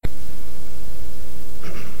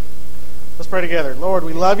pray together. Lord,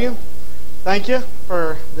 we love you. Thank you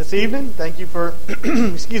for this evening. Thank you for,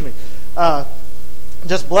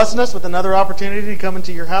 just blessing us with another opportunity to come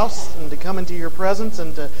into your house and to come into your presence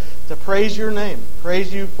and to praise your name.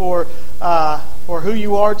 Praise you for who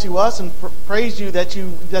you are to us, and praise you that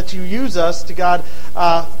you use us to God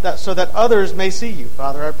so that others may see you.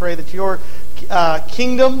 Father, I pray that your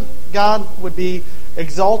kingdom, God, would be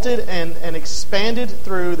exalted and expanded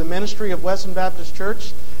through the ministry of Weston Baptist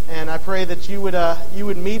Church. And I pray that you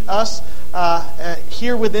would meet us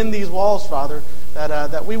here within these walls, Father,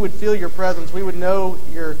 that we would feel your presence, we would know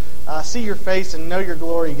see your face and know your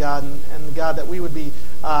glory, God, and God, that we would be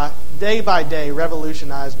day by day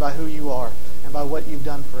revolutionized by who you are and by what you've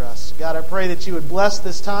done for us. God, I pray that you would bless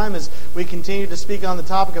this time as we continue to speak on the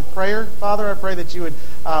topic of prayer. Father, I pray that you would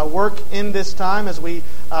work in this time as we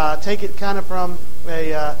take it kind of from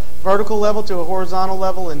a vertical level to a horizontal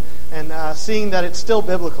level, and seeing that it's still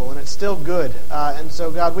biblical and it's still good. And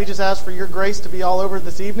so, God, we just ask for your grace to be all over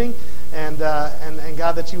this evening, and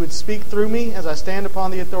God, that you would speak through me as I stand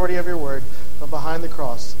upon the authority of your word, but behind the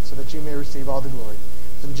cross, so that you may receive all the glory.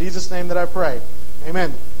 It's in Jesus' name that I pray.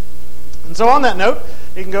 Amen. And so on that note,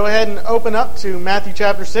 you can go ahead and open up to Matthew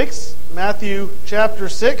chapter 6. Matthew chapter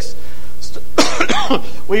 6.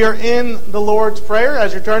 We are in the Lord's Prayer.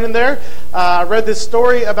 As you're turning there, I read this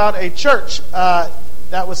story about a church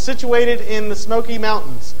that was situated in the Smoky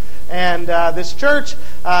Mountains. And this church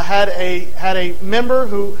had a member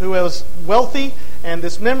who was wealthy, and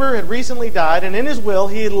this member had recently died, and in his will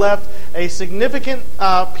he had left a significant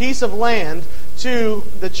piece of land to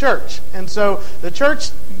the church. And so the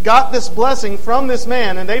church got this blessing from this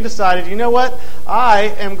man, and they decided, you know what,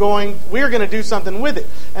 we're going to do something with it.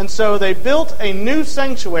 And so they built a new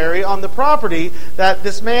sanctuary on the property that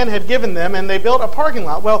this man had given them, and they built a parking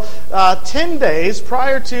lot. Well, 10 days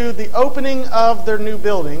prior to the opening of their new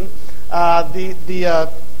building, the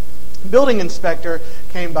building inspector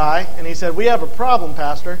came by, and he said, "We have a problem,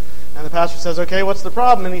 Pastor." And the pastor says, "Okay, what's the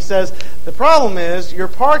problem?" And he says, "The problem is your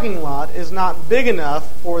parking lot is not big enough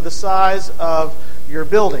for the size of your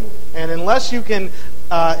building. And unless you can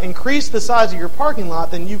increase the size of your parking lot,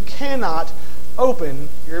 then you cannot open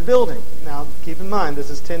your building." Now, keep in mind, this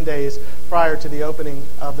is 10 days prior to the opening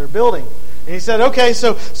of their building. And he said, okay,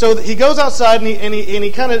 so he goes outside and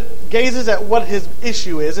he kind of gazes at what his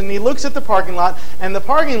issue is, and he looks at the parking lot, and the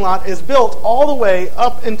parking lot is built all the way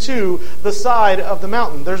up into the side of the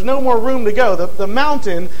mountain. There's no more room to go. The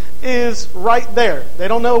mountain is right there. They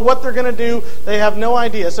don't know what they're going to do. They have no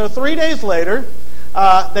idea. So 3 days later,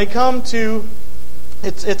 they come to,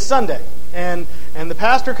 it's Sunday, and the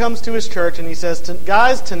pastor comes to his church, and he says,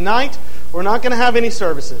 "Guys, tonight we're not going to have any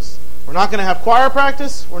services. We're not going to have choir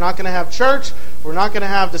practice. We're not going to have church. We're not going to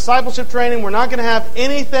have discipleship training. We're not going to have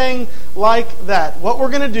anything like that. What we're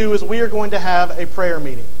going to do is we are going to have a prayer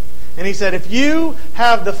meeting." And he said, if you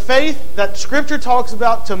have the faith that Scripture talks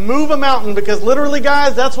about to move a mountain, because literally,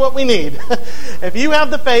 guys, that's what we need. If you have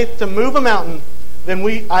the faith to move a mountain, then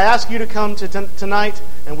I ask you to come tonight,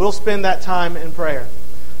 and we'll spend that time in prayer.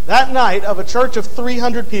 That night, of a church of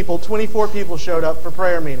 300 people, 24 people showed up for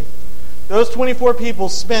prayer meeting. Those 24 people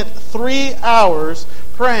spent 3 hours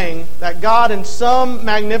praying that God in some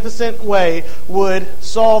magnificent way would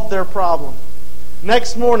solve their problem.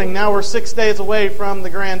 Next morning, now we're 6 days away from the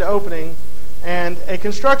grand opening, and a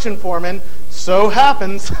construction foreman so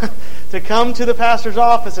happens to come to the pastor's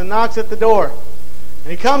office and knocks at the door.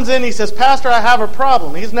 And he comes in, he says, "Pastor, I have a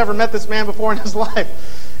problem." He's never met this man before in his life.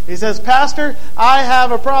 He says, "Pastor, I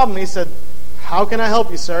have a problem." He said, "How can I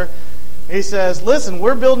help you, sir?" He says, "Listen,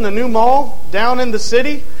 we're building a new mall down in the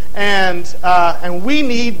city, and we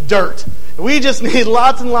need dirt. We just need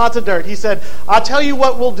lots and lots of dirt." He said, "I'll tell you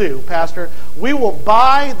what we'll do, Pastor. We will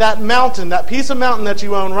buy that mountain, that piece of mountain that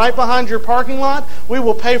you own right behind your parking lot. We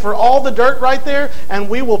will pay for all the dirt right there, and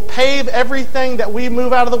we will pave everything that we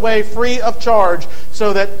move out of the way free of charge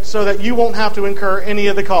so that you won't have to incur any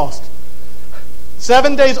of the cost."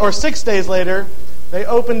 6 days later, they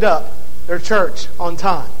opened up their church on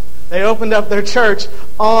time. They opened up their church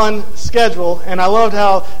on schedule, and I loved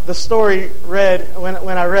how the story read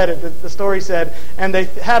when I read it. The story said, and they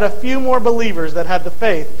had a few more believers that had the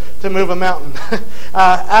faith to move a mountain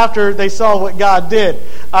after they saw what God did.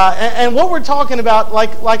 And what we're talking about,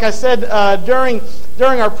 like I said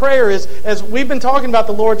during our prayer, is as we've been talking about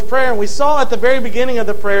the Lord's Prayer, and we saw at the very beginning of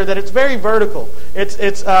the prayer that it's very vertical.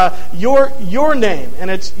 It's your name, and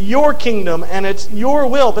it's your kingdom, and it's your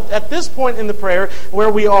will. But at this point in the prayer where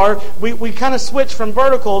we are, we kind of switch from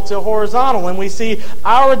vertical to horizontal, and we see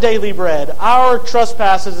our daily bread, our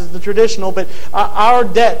trespasses is the traditional, but our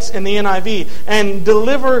debts in the NIV, and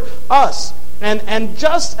deliver us And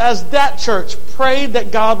just as that church prayed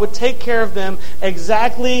that God would take care of them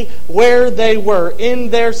exactly where they were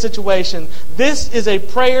in their situation, this is a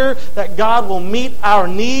prayer that God will meet our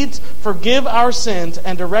needs, forgive our sins,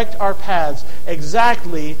 and direct our paths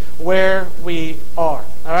exactly where we are.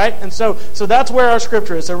 All right? And so that's where our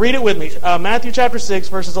scripture is. So read it with me. Matthew chapter 6,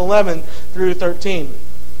 verses 11 through 13.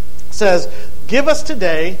 It says, "Give us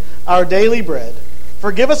today our daily bread.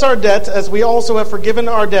 Forgive us our debts as we also have forgiven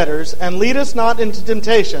our debtors, and lead us not into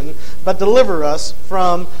temptation, but deliver us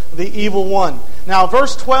from the evil one." Now,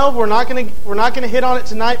 verse 12, we're not going to hit on it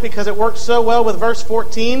tonight because it works so well with verse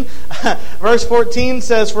 14. Verse 14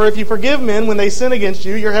 says, "For if you forgive men when they sin against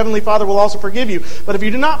you, your heavenly Father will also forgive you. But if you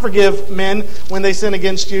do not forgive men when they sin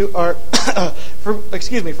against you, or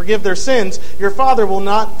forgive their sins, your Father will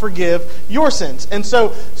not forgive your sins." And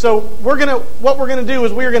so what we're gonna do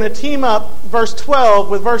is we're gonna team up verse 12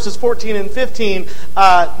 with verses 14 and 15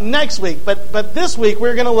 next week. But this week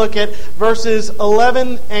we're gonna look at verses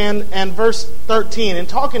 11 and verse 13, and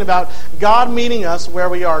talking about God meeting us where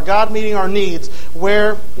we are, God meeting our needs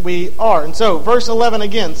where we are. And so verse 11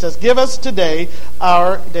 again says, "Give us today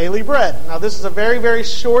our daily bread." Now this is a very, very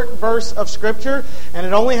short verse of Scripture, and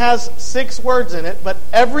it only has 6 words in it, but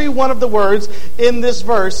every one of the words in this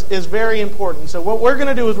verse is very important. So what we're going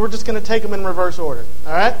to do is we're just going to take them in reverse order.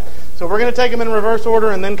 All right? So we're going to take them in reverse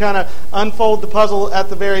order and then kind of unfold the puzzle at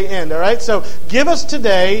the very end. All right? So give us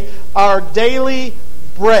today our daily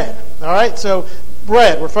bread. All right? So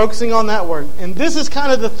bread, we're focusing on that word. And this is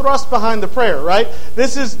kind of the thrust behind the prayer, right?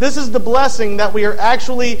 This is the blessing that we are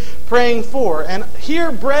actually praying for. And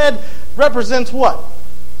here bread represents what?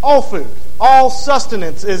 All food. All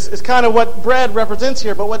sustenance is kind of what bread represents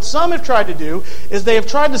here. But what some have tried to do is they have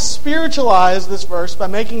tried to spiritualize this verse by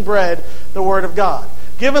making bread the Word of God.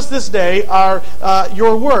 Give us this day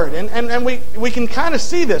your word. And we can kind of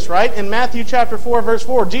see this, right? In Matthew chapter 4, verse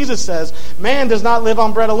 4, Jesus says, "Man does not live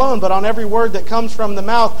on bread alone, but on every word that comes from the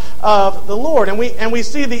mouth of the Lord." And we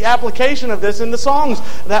see the application of this in the songs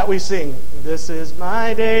that we sing. "This is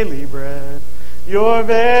my daily bread, your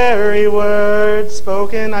very word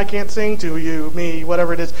spoken." I can't sing to you, me,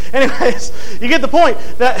 whatever it is. Anyways, you get the point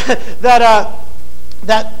that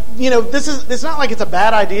it's not like it's a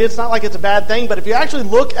bad idea, it's not like it's a bad thing, but if you actually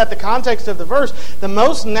look at the context of the verse, the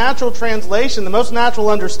most natural translation, the most natural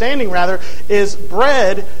understanding rather, is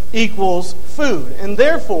bread equals food. And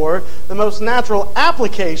therefore, the most natural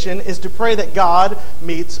application is to pray that God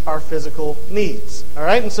meets our physical needs. All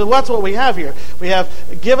right? And so that's what we have here. We have,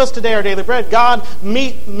 give us today our daily bread. God,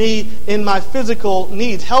 meet me in my physical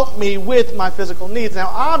needs. Help me with my physical needs. Now,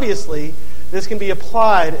 obviously, this can be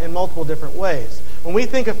applied in multiple different ways. When we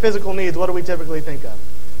think of physical needs, what do we typically think of?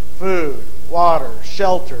 Food, water,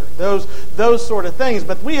 shelter, those sort of things.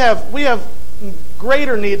 But we have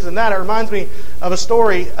greater needs than that. It reminds me of a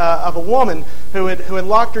story of a woman who had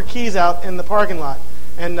locked her keys out in the parking lot,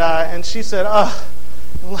 and she said,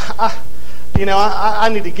 I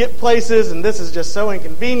need to get places, and this is just so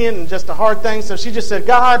inconvenient and just a hard thing. So she just said,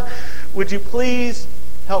 "God, would you please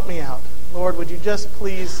help me out? Lord, would you just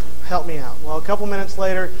please help me out?" Well, a couple minutes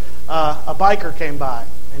later, a biker came by,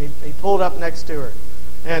 and he pulled up next to her.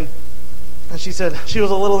 And she said she was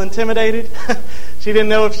a little intimidated. She didn't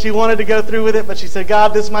know if she wanted to go through with it, but she said,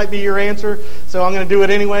 "God, this might be your answer, so I'm going to do it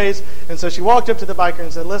anyways." And so she walked up to the biker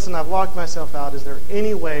and said, "Listen, I've locked myself out. Is there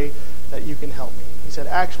any way that you can help me?" He said,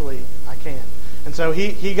 "Actually, I can." And so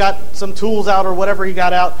he got some tools out or whatever he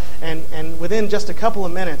got out, and within just a couple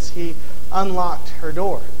of minutes, he unlocked her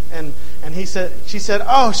door. And she said,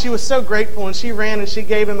 oh, she was so grateful, and she ran and she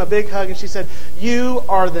gave him a big hug, and she said, "You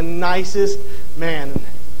are the nicest man."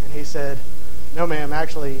 And he said, "No, ma'am,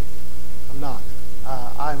 actually, I'm not.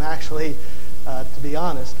 I'm actually, to be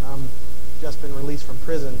honest, I'm just been released from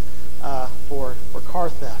prison for car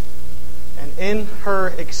theft." And in her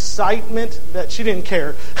excitement that she didn't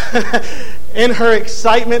care, in her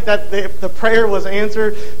excitement that the prayer was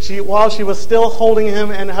answered, while she was still holding him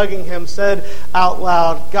and hugging him, said out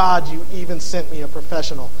loud, "God, you even sent me a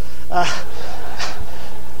professional."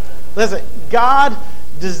 Listen, God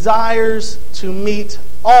desires to meet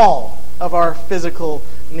all of our physical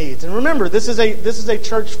needs. And remember, this is a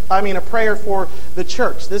prayer for the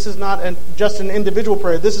church. This is not just an individual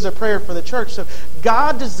prayer. This is a prayer for the church. So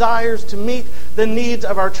God desires to meet the needs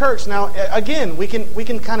of our church. Now, again, we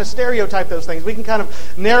can kind of stereotype those things. We can kind of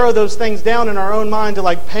narrow those things down in our own mind to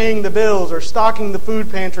like paying the bills or stocking the food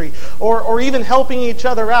pantry or even helping each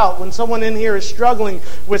other out when someone in here is struggling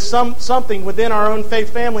with something within our own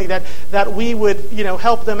faith family that we would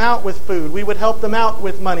help them out with food. We would help them out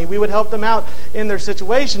with money. We would help them out in their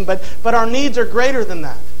situation. But our needs are greater than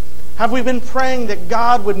that. Have we been praying that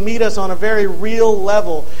God would meet us on a very real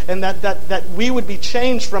level and that we would be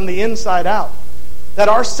changed from the inside out? That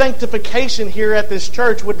our sanctification here at this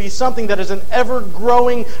church would be something that is an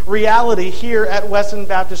ever-growing reality here at Weston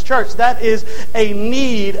Baptist Church. That is a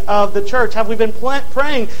need of the church. Have we been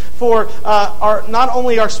praying for not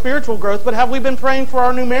only our spiritual growth, but have we been praying for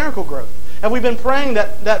our numerical growth? Have we been praying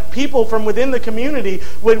that people from within the community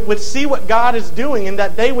would see what God is doing and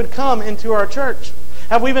that they would come into our church?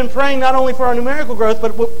 Have we been praying not only for our numerical growth,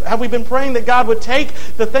 but have we been praying that God would take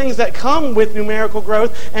the things that come with numerical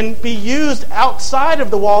growth and be used outside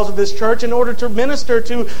of the walls of this church in order to minister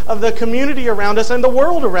to the community around us and the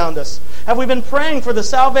world around us? Have we been praying for the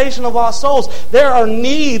salvation of lost souls? There are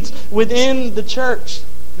needs within the church.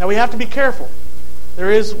 Now we have to be careful.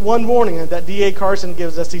 There is one warning that D.A. Carson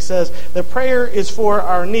gives us. He says, the prayer is for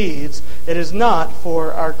our needs. It is not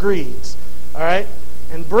for our greeds. All right?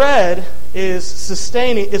 And bread is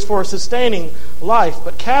for sustaining life,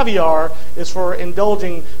 but caviar is for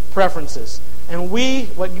indulging preferences. And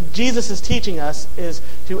what Jesus is teaching us is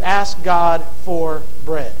to ask God for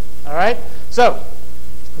bread. All right? So,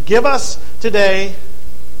 give us today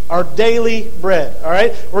our daily bread. All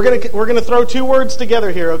right? We're gonna throw two words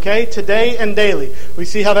together here, okay? Today and daily. We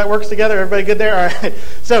see how that works together? Everybody good there? All right.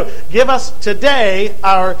 So, give us today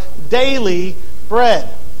our daily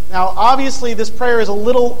bread. Now, obviously, this prayer is a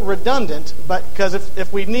little redundant, but because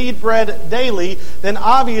if we need bread daily, then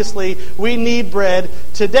obviously we need bread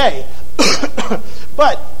today.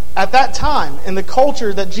 But at that time, in the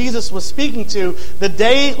culture that Jesus was speaking to, the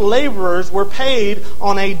day laborers were paid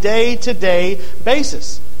on a day-to-day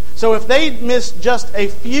basis. So if they missed just a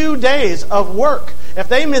few days of work, if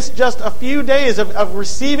they missed just a few days of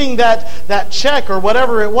receiving that check or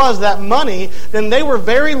whatever it was, that money, then they were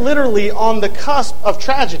very literally on the cusp of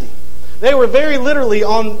tragedy. They were very literally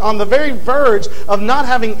on the very verge of not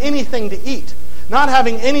having anything to eat, not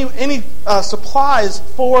having any supplies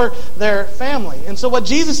for their family. And so what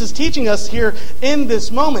Jesus is teaching us here in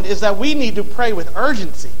this moment is that we need to pray with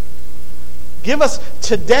urgency. Give us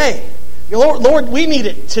today. Lord, we need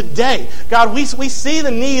it today. God, we see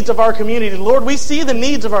the needs of our community. Lord, we see the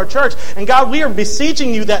needs of our church. And God, we are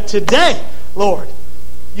beseeching you that today, Lord,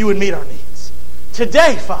 you would meet our needs.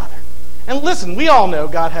 Today, Father. And listen, we all know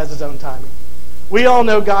God has his own timing. We all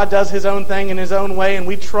know God does his own thing in his own way, and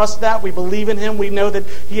we trust that. We believe in him. We know that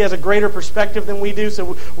he has a greater perspective than we do,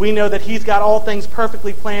 so we know that he's got all things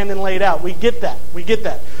perfectly planned and laid out. We get that. We get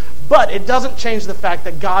that. But it doesn't change the fact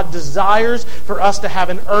that God desires for us to have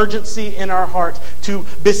an urgency in our heart to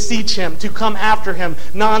beseech him, to come after him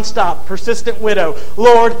nonstop. Persistent widow.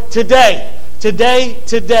 Lord, today,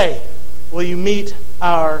 will you meet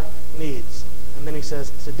our needs? And then he says,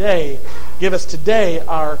 today, give us today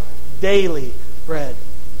our daily bread.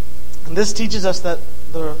 And this teaches us that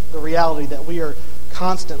the reality that we are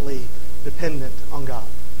constantly dependent on God.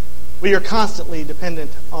 We are constantly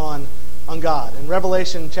dependent on God. In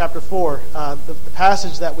Revelation chapter 4, the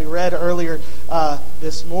passage that we read earlier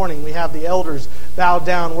this morning, we have the elders bowed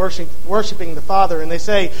down worshiping the Father, and they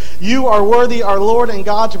say, "You are worthy, our Lord and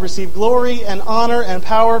God, to receive glory and honor and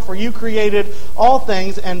power, for you created all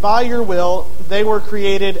things, and by your will they were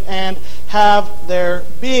created and have their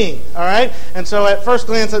being." All right? And so at first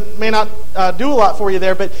glance, it may not do a lot for you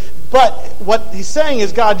there, but what he's saying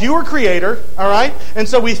is, God, you are creator, all right? And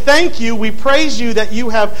so we thank you, we praise you that you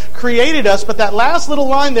have created us. But that last little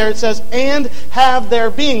line there, it says, and have their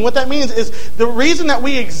being. What that means is the reason that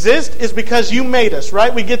we exist is because you made us,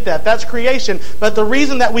 right? We get that. That's creation. But the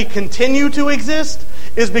reason that we continue to exist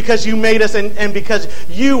is because you made us and because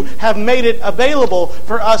you have made it available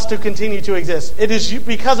for us to continue to exist. It is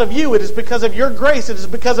because of you. It is because of your grace. It is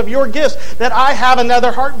because of your gifts that I have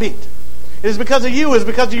another heartbeat. It is because of you, it is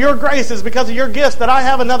because of your grace, it is because of your gifts that I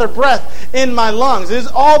have another breath in my lungs. It is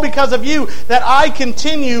all because of you that I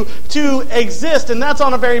continue to exist. And that's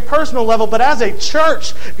on a very personal level. But as a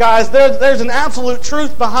church, guys, there's an absolute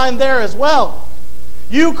truth behind there as well.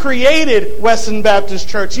 You created Weston Baptist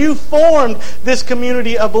Church. You formed this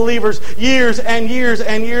community of believers years and years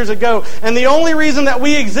and years ago. And the only reason that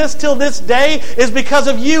we exist till this day is because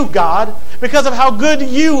of you, God. Because of how good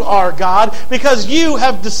you are, God. Because you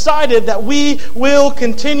have decided that we will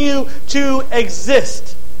continue to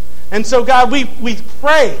exist. And so, God, we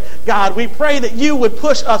pray, God, we pray that you would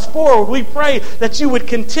push us forward. We pray that you would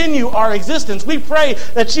continue our existence. We pray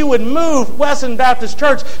that you would move Weston Baptist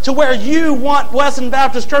Church to where you want Weston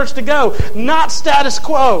Baptist Church to go. Not status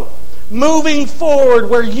quo. Moving forward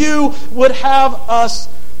where you would have us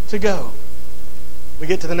to go. We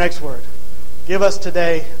get to the next word. Give us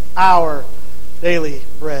today our daily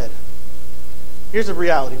bread. Here's the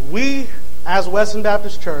reality. We, as Weston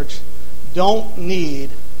Baptist Church, don't need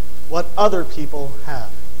what other people have.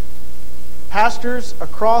 Pastors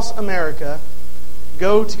across America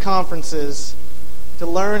go to conferences to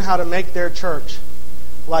learn how to make their church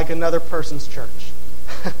like another person's church.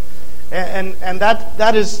 and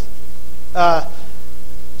that is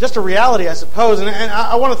just a reality, I suppose. And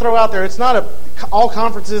I want to throw out there, it's not all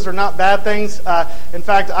conferences are not bad things. In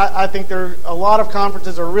fact, I think a lot of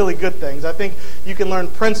conferences are really good things. I think you can learn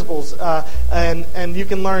principles and you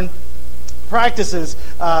can learn practices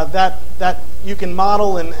that you can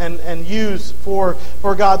model and use for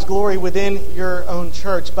God's glory within your own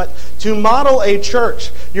church. But to model a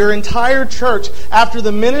church, your entire church, after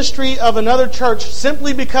the ministry of another church,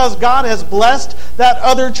 simply because God has blessed that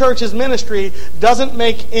other church's ministry, doesn't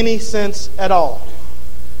make any sense at all.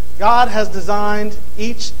 God has designed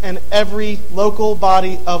each and every local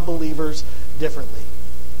body of believers differently.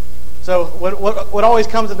 So what always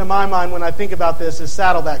comes into my mind when I think about this is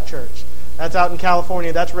Saddleback Church. That's out in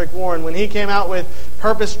California. That's Rick Warren. When he came out with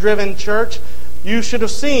Purpose-Driven Church, you should have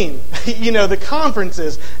seen, the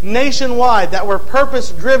conferences nationwide that were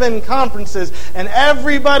purpose-driven conferences, and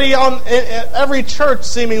everybody on every church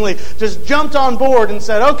seemingly just jumped on board and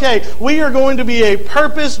said, okay, we are going to be a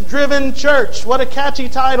purpose-driven church. What a catchy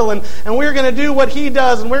title. And we're going to do what he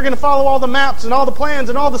does, and we're going to follow all the maps and all the plans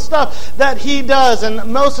and all the stuff that he does.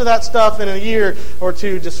 And most of that stuff in a year or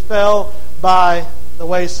two just fell by the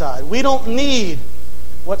wayside. We don't need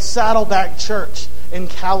what Saddleback Church in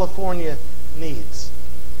California needs.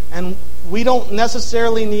 And we don't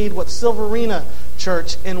necessarily need what Silverina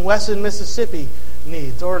Church in Weston, Mississippi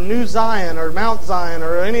needs, or New Zion, or Mount Zion,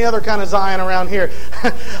 or any other kind of Zion around here.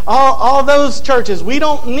 all those churches, we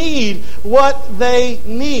don't need what they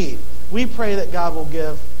need. We pray that God will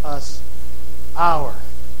give us our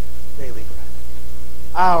daily bread.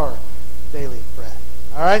 Our daily bread.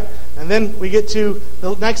 All right? And then we get to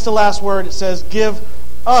the next to last word. It says, give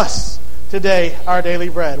us today our daily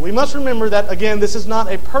bread. We must remember that, again, this is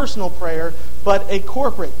not a personal prayer, but a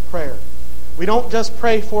corporate prayer. We don't just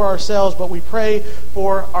pray for ourselves, but we pray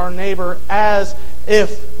for our neighbor as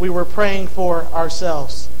if we were praying for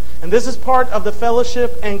ourselves. And this is part of the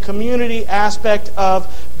fellowship and community aspect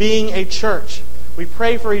of being a church. We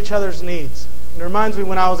pray for each other's needs. It reminds me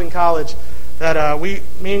when I was in college that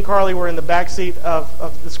me and Carly were in the back seat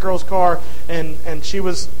of this girl's car, and she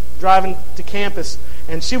was driving to campus,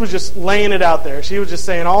 and she was just laying it out there. She was just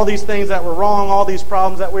saying all these things that were wrong, all these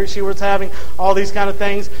problems that she was having, all these kind of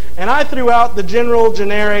things. And I threw out the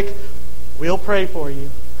generic, we'll pray for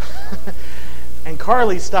you. And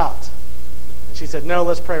Carly stopped. She said, no,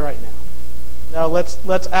 let's pray right now. No,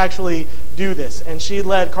 let's actually do this. And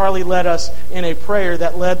Carly led us in a prayer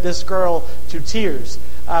that led this girl to tears.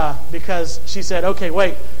 Because she said, okay,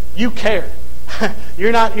 wait, you care.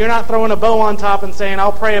 You're not throwing a bow on top and saying,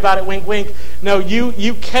 I'll pray about it, wink, wink. No,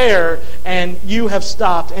 you care, and you have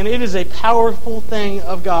stopped. And it is a powerful thing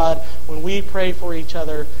of God when we pray for each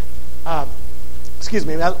other.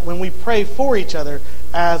 When we pray for each other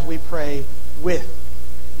as we pray with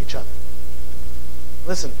each other.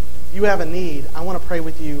 Listen, you have a need. I want to pray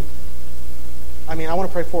with you. I want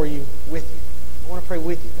to pray for you with you. I want to pray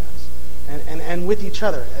with you guys. And with each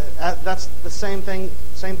other. That's the same thing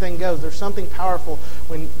goes. There's something powerful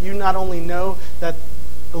when you not only know that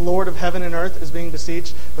the Lord of heaven and earth is being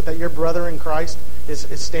besieged, but that your brother in Christ is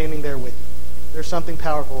standing there with you. There's something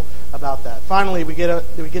powerful about that. Finally, we get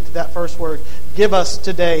to that first word. Give us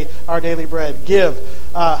today our daily bread. Give.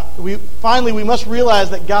 We must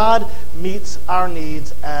realize that God meets our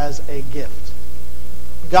needs as a gift.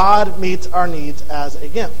 God meets our needs as a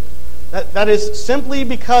gift. That is simply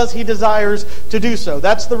because He desires to do so.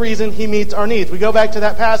 That's the reason He meets our needs. We go back to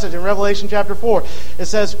that passage in Revelation chapter 4. It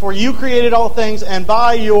says, for you created all things, and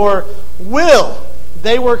by your will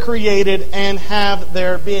they were created and have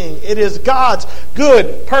their being. It is God's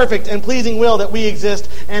good, perfect, and pleasing will that we exist,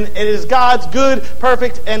 and it is God's good,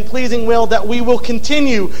 perfect, and pleasing will that we will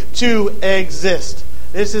continue to exist.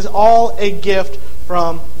 This is all a gift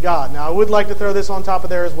from God. Now, I would like to throw this on top of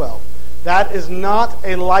there as well. That is not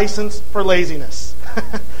a license for laziness.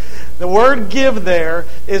 The word give there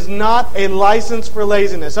is not a license for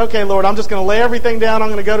laziness. Okay, Lord, I'm just going to lay everything down. I'm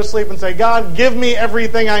going to go to sleep and say, God, give me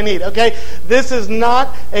everything I need. Okay? This is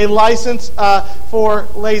not a license for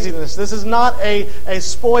laziness. This is not a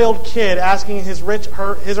spoiled kid asking his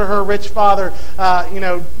or her rich father,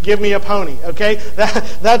 give me a pony. Okay?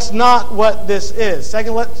 That's not what this is.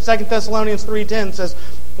 2 Thessalonians 3:10 says,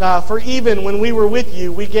 for even when we were with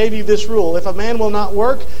you, we gave you this rule. If a man will not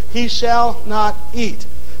work, he shall not eat.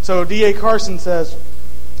 So D.A. Carson says,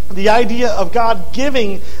 The idea of God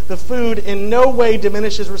giving the food in no way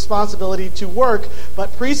diminishes responsibility to work,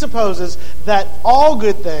 but presupposes that all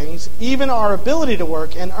good things, even our ability to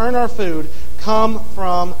work and earn our food, come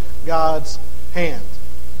from God's hand.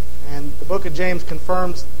 And the book of James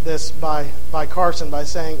confirms this by Carson by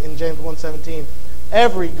saying in James 1:17,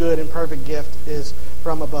 every good and perfect gift is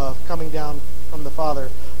from above, coming down from the Father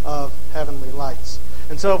of heavenly lights.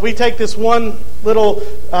 And so if we take this one little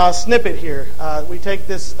snippet here, we take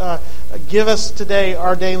this, give us today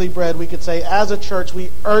our daily bread, we could say, as a church, we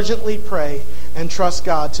urgently pray and trust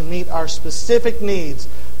God to meet our specific needs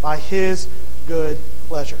by His good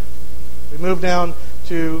pleasure. We move down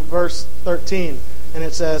to verse 13, and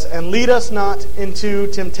it says, and lead us not into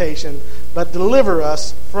temptation, but deliver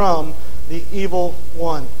us from the evil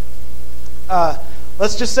one.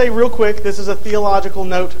 Let's just say real quick, this is a theological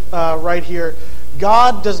note right here.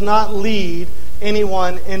 God does not lead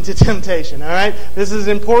anyone into temptation. All right, this is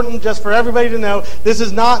important just for everybody to know. This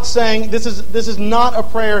is not saying this is not a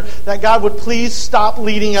prayer that God would please stop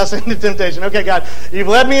leading us into temptation. Okay, God, you've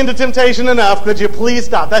led me into temptation enough. Could you please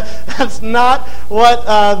stop? That's not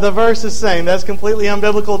what the verse is saying. That's completely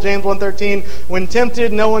unbiblical. James 1:13. When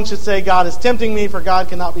tempted, no one should say, God is tempting me, for God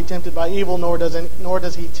cannot be tempted by evil, nor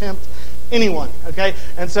does He tempt anyone. Okay,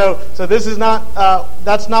 and so this is not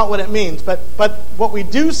that's not what it means. But what we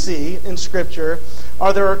do see in Scripture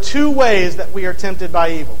there are two ways that we are tempted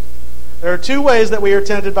by evil. There are two ways that we are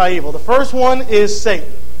tempted by evil. The first one is Satan.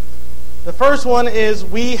 The first one is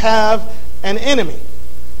we have an enemy,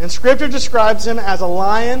 and Scripture describes him as a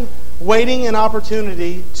lion waiting an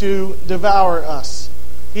opportunity to devour us.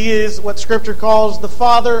 He is what Scripture calls the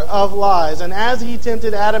father of lies. And as he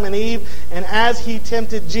tempted Adam and Eve, and as he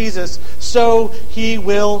tempted Jesus, so he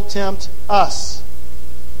will tempt us.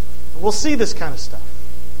 We'll see this kind of stuff.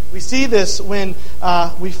 We see this when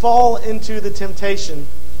we fall into the temptation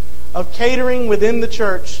of catering within the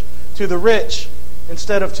church to the rich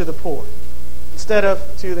instead of to the poor, instead of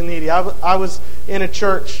to the needy. I was in a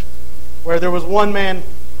church where there was one man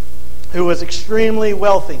who was extremely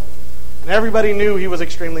wealthy. And everybody knew he was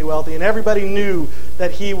extremely wealthy, and everybody knew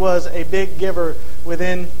that he was a big giver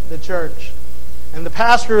within the church. And the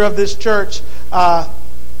pastor of this church,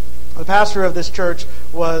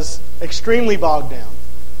 was extremely bogged down,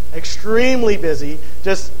 extremely busy,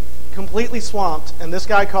 just completely swamped. And this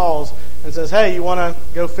guy calls and says, "Hey, you want to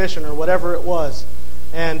go fishing?" or whatever it was.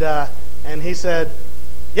 And he said,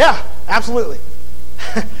 "Yeah, absolutely."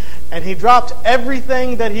 And he dropped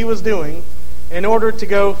everything that he was doing in order to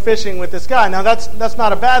go fishing with this guy. Now that's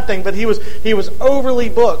not a bad thing, but he was overly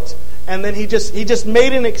booked, and then he just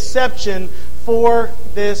made an exception for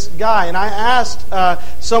this guy. And I asked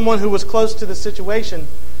someone who was close to the situation,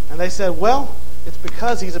 and they said, "Well, it's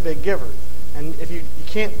because he's a big giver, and if you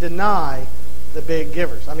can't deny the big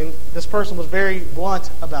givers." I mean, this person was very blunt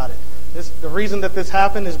about it. The reason that this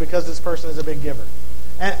happened is because this person is a big giver,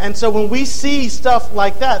 and so when we see stuff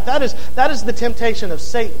like that, that is the temptation of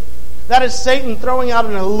Satan. That is Satan throwing out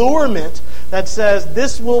an allurement that says,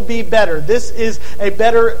 this will be better. This is a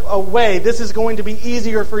better way. This is going to be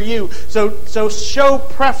easier for you. So show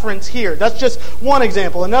preference here. That's just one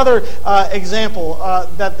example. Another example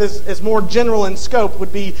that this is more general in scope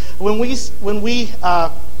would be when we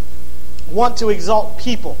want to exalt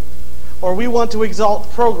people, or we want to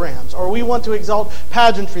exalt programs, or we want to exalt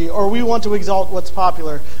pageantry, or we want to exalt what's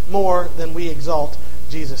popular more than we exalt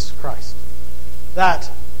Jesus Christ.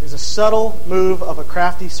 That is a subtle move of a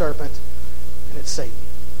crafty serpent, and it's Satan.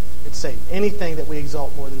 It's Satan. Anything that we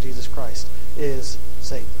exalt more than Jesus Christ is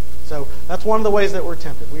Satan. So that's one of the ways that we're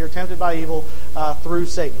tempted. We are tempted by evil through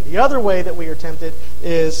Satan. The other way that we are tempted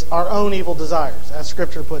is our own evil desires, as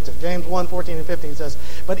Scripture puts it. James 1:14 and 15 says,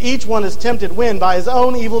 "But each one is tempted when, by his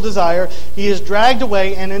own evil desire, he is dragged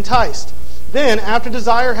away and enticed. Then, after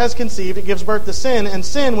desire has conceived, it gives birth to sin, and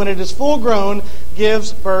sin, when it is full grown,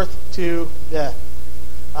 gives birth to death."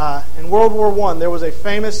 In World War I, there was a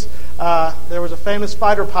famous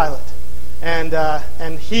fighter pilot, and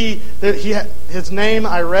his name,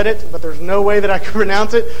 I read it, but there's no way that I can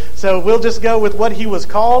pronounce it. So we'll just go with what he was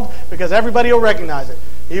called, because everybody will recognize it.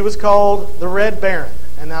 He was called the Red Baron.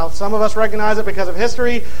 And now some of us recognize it because of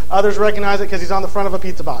history. Others recognize it because he's on the front of a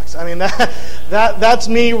pizza box. I mean, that's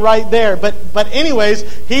me right there. But anyways,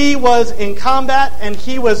 he was in combat, and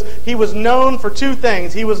he was known for two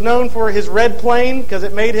things. He was known for his red plane because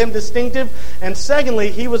it made him distinctive, and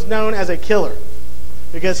secondly, he was known as a killer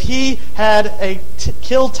because he had a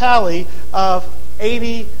kill tally of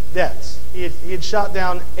 80 deaths. He had shot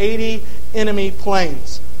down 80 enemy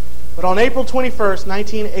planes. But on April 21st,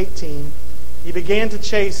 1918, he began to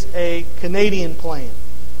chase a Canadian plane.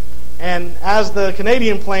 And as the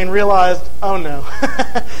Canadian plane realized, oh no,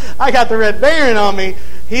 I got the Red Baron on me,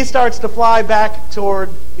 he starts to fly back toward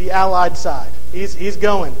the Allied side. He's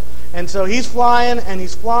going. And so he's flying, and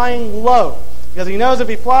he's flying low. Because he knows if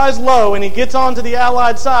he flies low and he gets onto the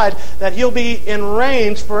Allied side, that he'll be in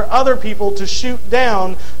range for other people to shoot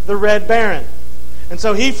down the Red Baron. And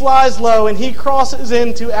so he flies low, and he crosses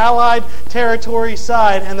into Allied territory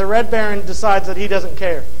side, and the Red Baron decides that he doesn't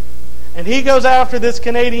care. And he goes after this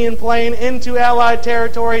Canadian plane into Allied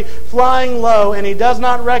territory, flying low, and he does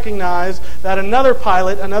not recognize that another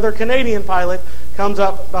pilot, another Canadian pilot, comes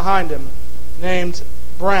up behind him, named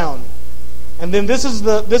Brown. And then this is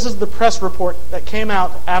the press report that came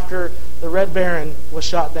out after the Red Baron was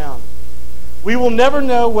shot down. We will never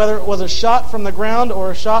know whether it was a shot from the ground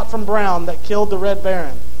or a shot from Brown that killed the Red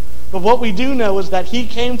Baron. But what we do know is that he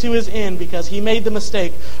came to his end because he made the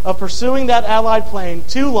mistake of pursuing that Allied plane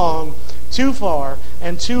too long, too far,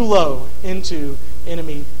 and too low into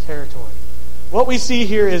enemy territory. What we see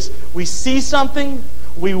here is we see something,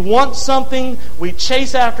 we want something, we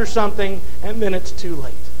chase after something, and then it's too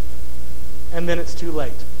late. And then it's too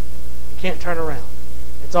late. You can't turn around.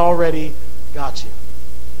 It's already got you.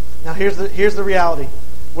 Now here's the reality.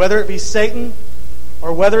 Whether it be Satan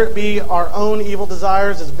or whether it be our own evil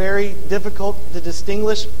desires is very difficult to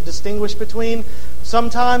distinguish between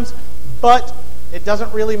sometimes, but it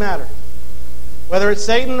doesn't really matter. Whether it's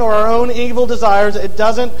Satan or our own evil desires, it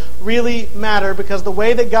doesn't really matter because the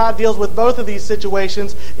way that God deals with both of these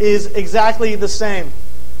situations is exactly the same.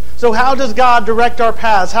 So how does God direct our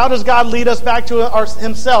paths? How does God lead us back to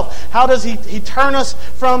Himself? How does He turn us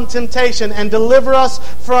from temptation and deliver us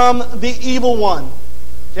from the evil one?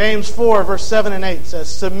 James 4, verse 7 and 8 says,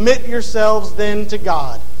 "Submit yourselves then to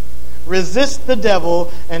God. Resist the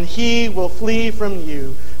devil, and he will flee from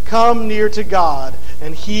you. Come near to God,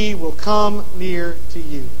 and He will come near to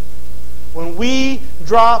you." When we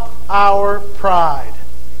drop our pride,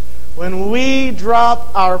 when we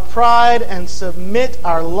drop our pride and submit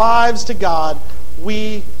our lives to God,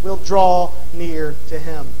 we will draw near to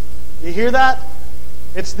Him. You hear that?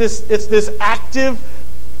 It's this active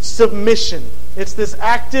submission. It's this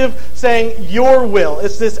active saying, your will.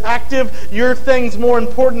 It's this active, your thing's more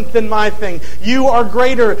important than my thing. You are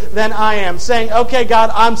greater than I am. Saying, okay,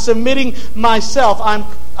 God, I'm submitting myself.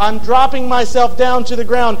 I'm dropping myself down to the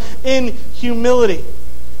ground in humility.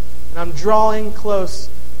 And I'm drawing close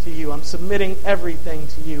to you. I'm submitting everything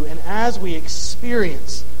to you. And as we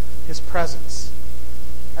experience His presence,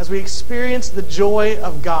 as we experience the joy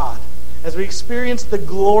of God, as we experience the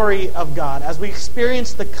glory of God, as we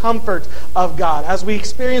experience the comfort of God, as we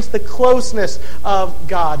experience the closeness of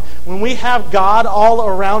God, when we have God all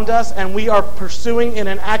around us and we are pursuing in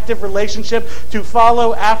an active relationship to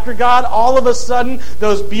follow after God, all of a sudden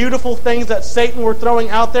those beautiful things that Satan were throwing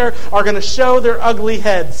out there are going to show their ugly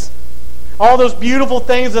heads. All those beautiful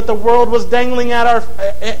things that the world was dangling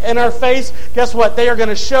in our face, guess what? They are going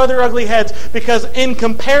to show their ugly heads because in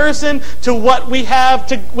comparison to what we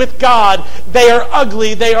have with God, they are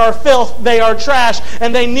ugly, they are filth, they are trash,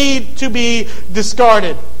 and they need to be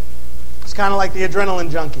discarded. It's kind of like the adrenaline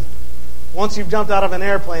junkie. Once you've jumped out of an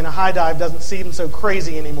airplane, a high dive doesn't seem so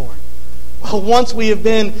crazy anymore. Well, once we have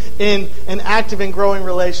been in an active and growing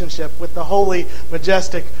relationship with the holy,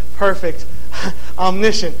 majestic, perfect,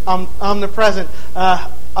 omniscient, omnipresent,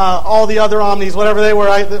 all the other omnis, whatever they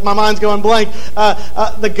were, my mind's going blank.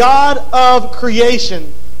 The God of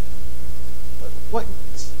creation. What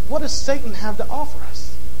does Satan have to offer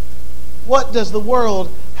us? What does the world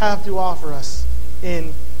have to offer us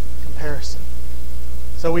in comparison?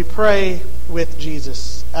 So we pray with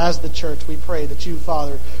Jesus. As the church, we pray that you,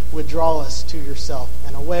 Father, would draw us to yourself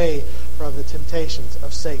and away from the temptations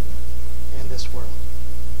of Satan and this world.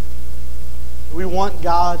 We want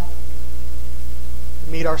God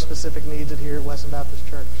to meet our specific needs here at Weston Baptist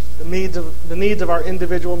Church. The needs of our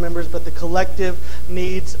individual members, but the collective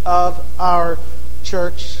needs of our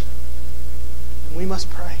church. And we must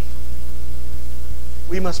pray.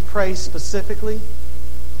 We must pray specifically,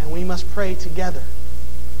 and we must pray together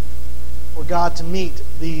for God to meet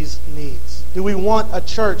these needs. Do we want a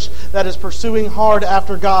church that is pursuing hard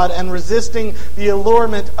after God and resisting the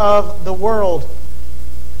allurement of the world?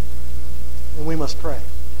 And we must pray.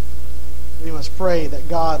 We must pray that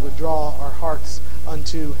God would draw our hearts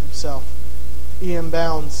unto Himself. E.M.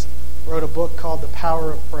 Bounds wrote a book called The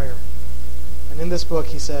Power of Prayer. And in this book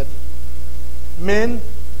he said, men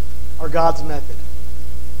are God's method.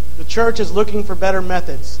 The church is looking for better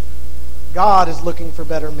methods. God is looking for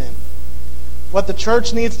better men. What the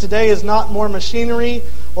church needs today is not more machinery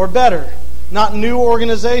or better. not new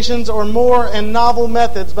organizations or more and novel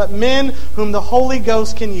methods, but men whom the Holy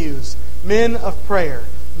Ghost can use, men of prayer,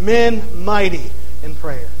 men mighty in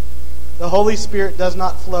prayer. The Holy Spirit does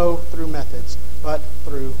not flow through methods, but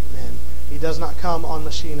through men. He does not come on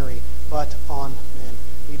machinery, but on men.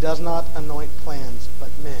 He does not anoint plans, but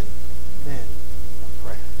men of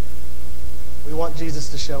prayer. We want Jesus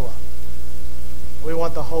to show up. We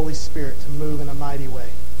want the Holy Spirit to move in a mighty way.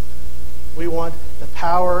 We want the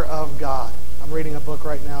power of God. I'm reading a book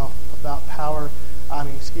right now about prayer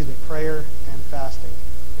and fasting,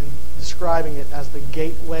 and describing it as the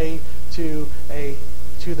gateway to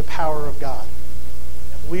the power of God.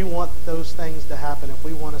 If we want those things to happen, if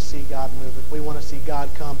we want to see God move, if we want to see God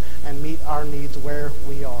come and meet our needs where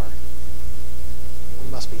we are,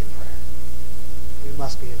 we must be in prayer. We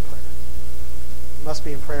must be in prayer. We must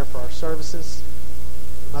be in prayer for our services.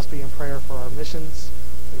 We must be in prayer for our missions.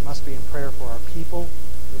 We must be in prayer for our people.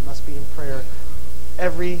 We must be in prayer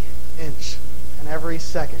every inch and every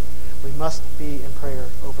second. We must be in prayer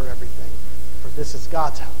over everything. For this is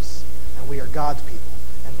God's house, and we are God's people,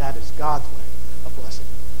 and that is God's way of blessing.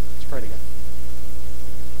 Let's pray together.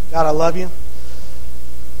 God, I love you.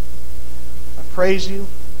 I praise you.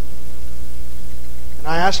 And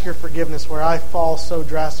I ask your forgiveness where I fall so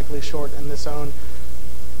drastically short in this own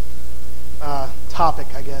topic,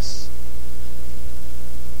 I guess.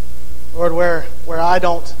 Lord, where I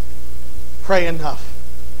don't pray enough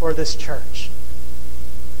for this church.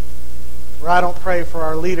 Where I don't pray for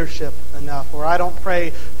our leadership enough. Where I don't pray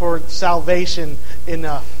for salvation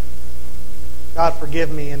enough. God, forgive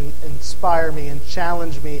me and inspire me and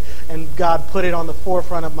challenge me. And God, put it on the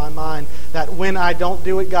forefront of my mind that when I don't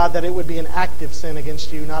do it, God, that it would be an active sin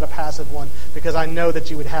against you, not a passive one, because I know that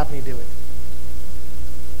you would have me do it.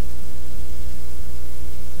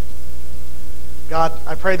 God,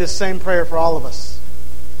 I pray this same prayer for all of us.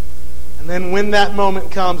 And then when that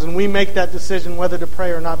moment comes and we make that decision whether to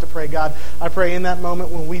pray or not to pray, God, I pray in that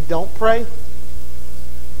moment when we don't pray,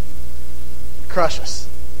 crush us.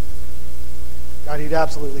 God, you'd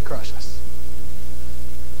absolutely crush us.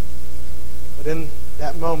 But in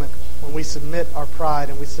that moment when we submit our pride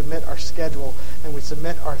and we submit our schedule and we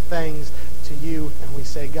submit our things to you and we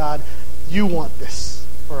say, God, you want this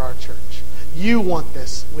for our church. You want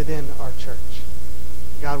this within our church.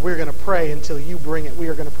 God, we're going to pray until you bring it. We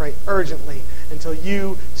are going to pray urgently until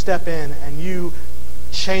you step in and you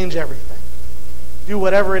change everything. Do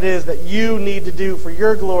whatever it is that you need to do for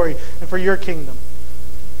your glory and for your kingdom.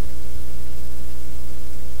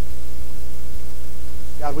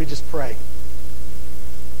 God, we just pray.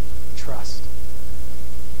 Trust.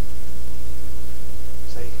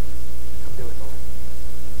 Say, come do it,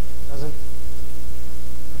 Lord. Doesn't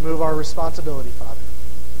remove our responsibility, Father.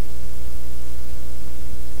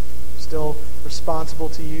 Still responsible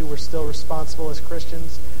to you. We're still responsible as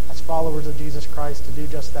Christians, as followers of Jesus Christ, to do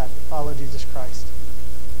just that, to follow Jesus Christ.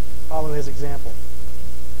 Follow his example.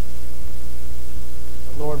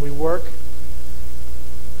 But Lord, we work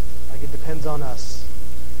like it depends on us.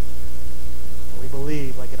 And we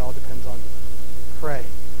believe like it all depends on you. We pray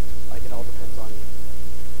like it all depends on you.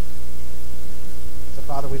 So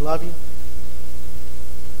Father, we love you.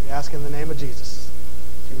 We ask in the name of Jesus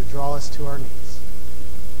that you would draw us to our knees.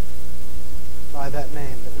 By that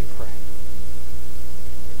name that we